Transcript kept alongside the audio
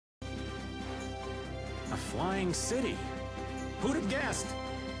flying city. Who'd have guessed?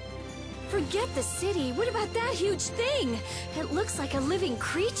 Forget the city. What about that huge thing? It looks like a living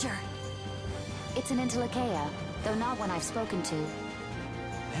creature. It's an Entelekea, though not one I've spoken to.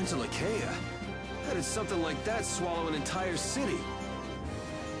 Entelekea? How did something like that swallow an entire city?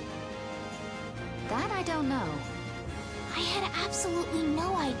 That I don't know. I had absolutely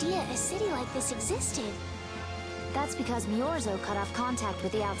no idea a city like this existed. That's because Myorzo cut off contact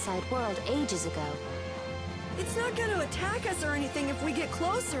with the outside world ages ago. It's not gonna attack us or anything if we get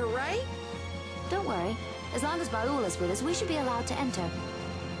closer, right? Don't worry. As long as Baul is with us, we should be allowed to enter.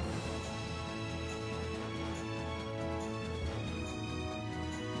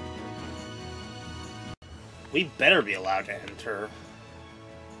 We better be allowed to enter.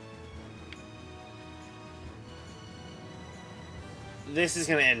 This is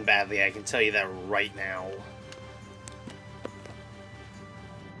gonna end badly, I can tell you that right now.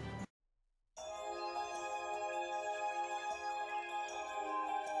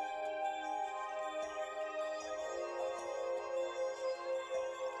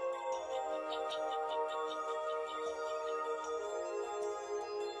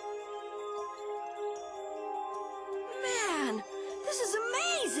 Man, this is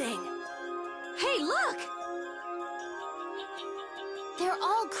amazing! Hey, look! They're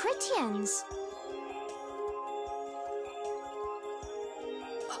all Krytians.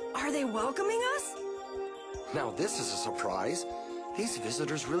 Are they welcoming us? Now this is a surprise. These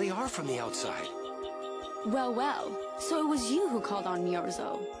visitors really are from the outside. Well, well. So it was you who called on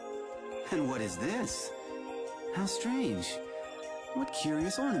Myorzo. And what is this? How strange. What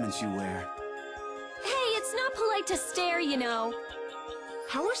curious ornaments you wear. Hey, it's not polite to stare, you know.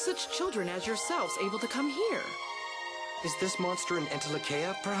 How are such children as yourselves able to come here? Is this monster an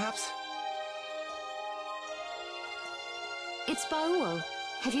Entelekea, perhaps? It's Baul.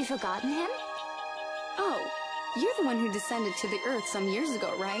 Have you forgotten him? Oh, you're the one who descended to the Earth some years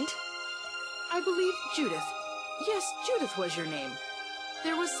ago, right? I believe Judith. Yes, Judith was your name.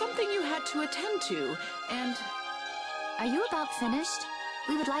 There was something you had to attend to, and... Are you about finished?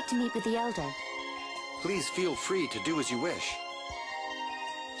 We would like to meet with the Elder. Please feel free to do as you wish.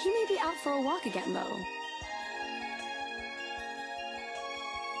 He may be out for a walk again, though.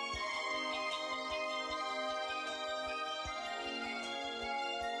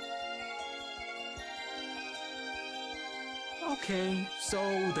 Okay, so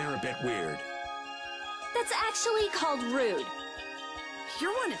they're a bit weird. That's actually called rude.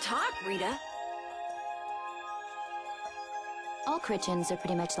 You're one to talk, Rita. All Krytians are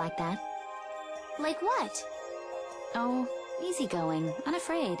pretty much like that. Like what? Oh, easygoing,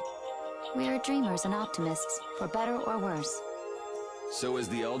 unafraid. We are dreamers and optimists, for better or worse. So is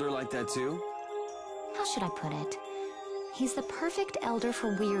the Elder like that too? How should I put it? He's the perfect elder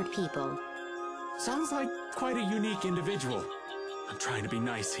for weird people. Sounds like quite a unique individual. I'm trying to be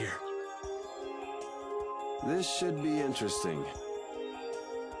nice here. This should be interesting.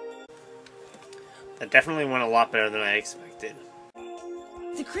 That definitely went a lot better than I expected.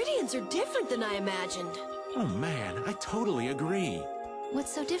 The Krytians are different than I imagined. Oh man, I totally agree.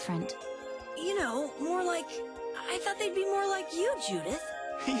 What's so different? You know, more like... I thought they'd be more like you, Judith.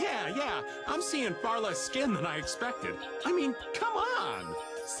 Yeah, I'm seeing far less skin than I expected. I mean, come on!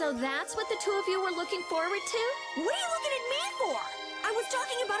 So that's what the two of you were looking forward to? What are you looking at me for? I was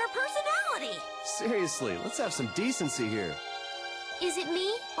talking about our personality. Seriously, let's have some decency here. Is it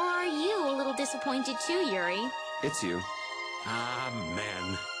me, or are you a little disappointed too, Yuri? It's you. Ah,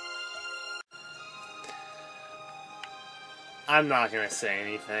 man. I'm not gonna say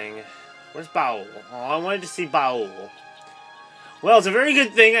anything. Where's Baul? Oh, I wanted to see Baul. Well, it's a very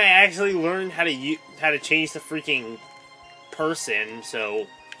good thing I actually learned how to change the freaking person, so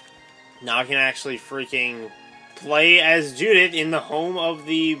now I can actually freaking play as Judith in the home of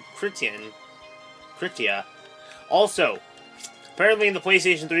the Krytia. Also, apparently in the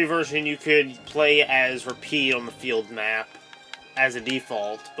PlayStation 3 version you could play as Repeat on the field map as a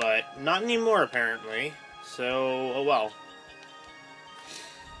default, but not anymore apparently. So, oh well.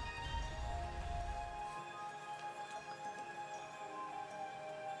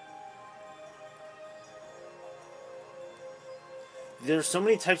 There's so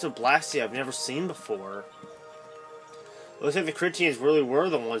many types of Blastia I've never seen before. It looks like the Krytians really were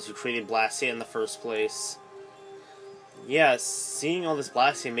the ones who created Blastia in the first place. Yeah, seeing all this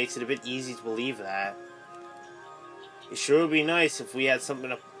Blastia makes it a bit easy to believe that. It sure would be nice if we had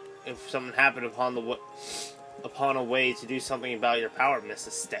something, if something happened upon a way to do something about your power,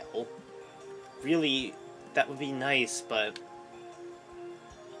 Mrs. Stell. Really, that would be nice, but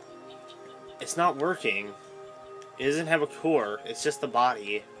it's not working. It doesn't have a core, it's just the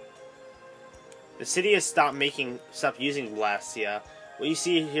body. The city has stopped using Blastia. What you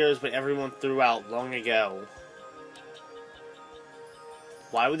see here is what everyone threw out long ago.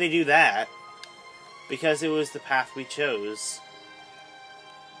 Why would they do that? Because it was the path we chose.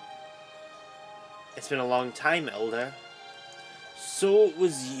 It's been a long time, Elder. So it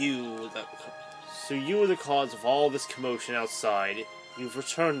was you that... So you were the cause of all this commotion outside. You've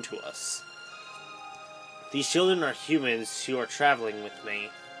returned to us. These children are humans who are traveling with me.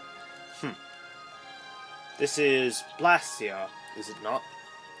 This is Blastia, is it not?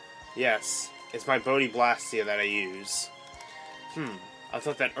 Yes, it's my Bodhi Blastia that I use. I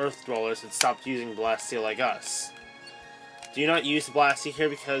thought that Earth Dwellers had stopped using Blastia like us. Do you not use the Blastia here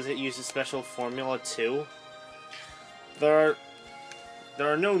because it uses special formula too? There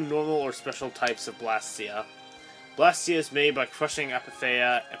are no normal or special types of Blastia. Blastia is made by crushing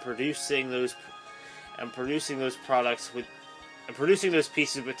Apatheia and producing those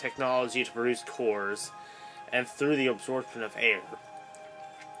pieces with technology to produce cores, and through the absorption of air.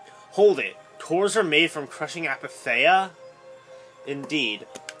 Hold it! Cores are made from crushing Apatheia? Indeed,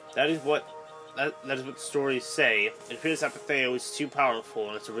 that is what the stories say. It appears Apatheia was too powerful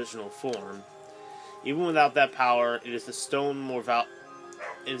in its original form. Even without that power, it is a stone more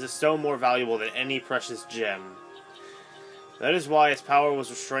valuable than any precious gem. That is why its power was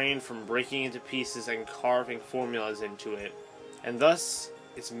restrained from breaking into pieces and carving formulas into it, and thus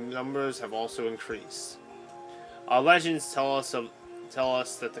its numbers have also increased. Our legends tell us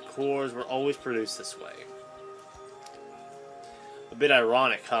that the cores were always produced this way. A bit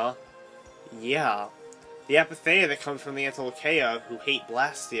ironic, huh? Yeah. The Apatheia that comes from the Antilocheia, who hate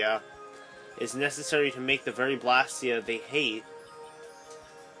Blastia, is necessary to make the very Blastia they hate.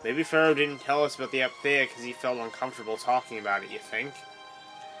 Maybe Pharaoh didn't tell us about the Apatheia because he felt uncomfortable talking about it, you think?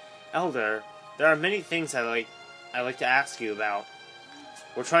 Elder, there are many things I'd like to ask you about.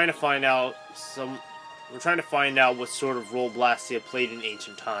 We're trying to find out what sort of role Blastia played in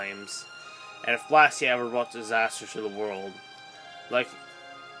ancient times, and if Blastia ever brought disaster to the world.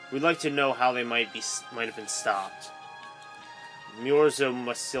 We'd like to know how they might have been stopped. Myorzo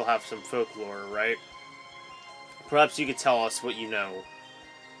must still have some folklore, right? Perhaps you could tell us what you know.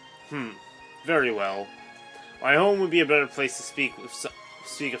 Very well. My home would be a better place to speak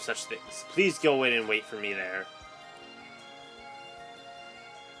of such things. Please go in and wait for me there.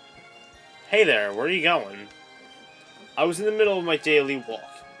 Hey there, where are you going? I was in the middle of my daily walk.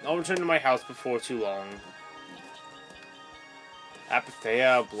 I'll return to my house before too long.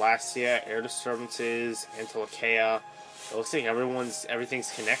 Apatheia, Blastia, air disturbances, Antilocheia. It looks like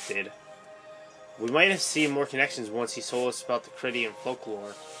everything's connected. We might have seen more connections once he told us about the Krytian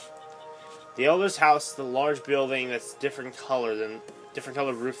folklore. The Elder's house is the large building that's different colored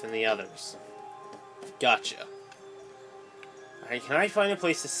roof than the others. Gotcha. Alright, can I find a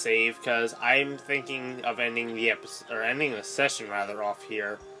place to save? Because I'm thinking of ending the session rather off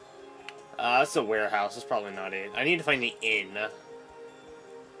here. That's a warehouse. That's probably not it. I need to find the inn.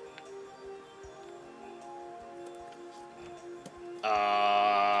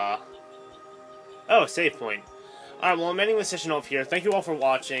 Oh, save point. Alright, well, I'm ending the session off here. Thank you all for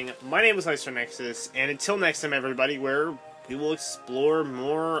watching. My name is Nexus, and until next time, everybody, where we will explore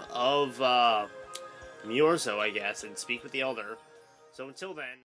more of Myorzo, I guess, and speak with the Elder. So until then...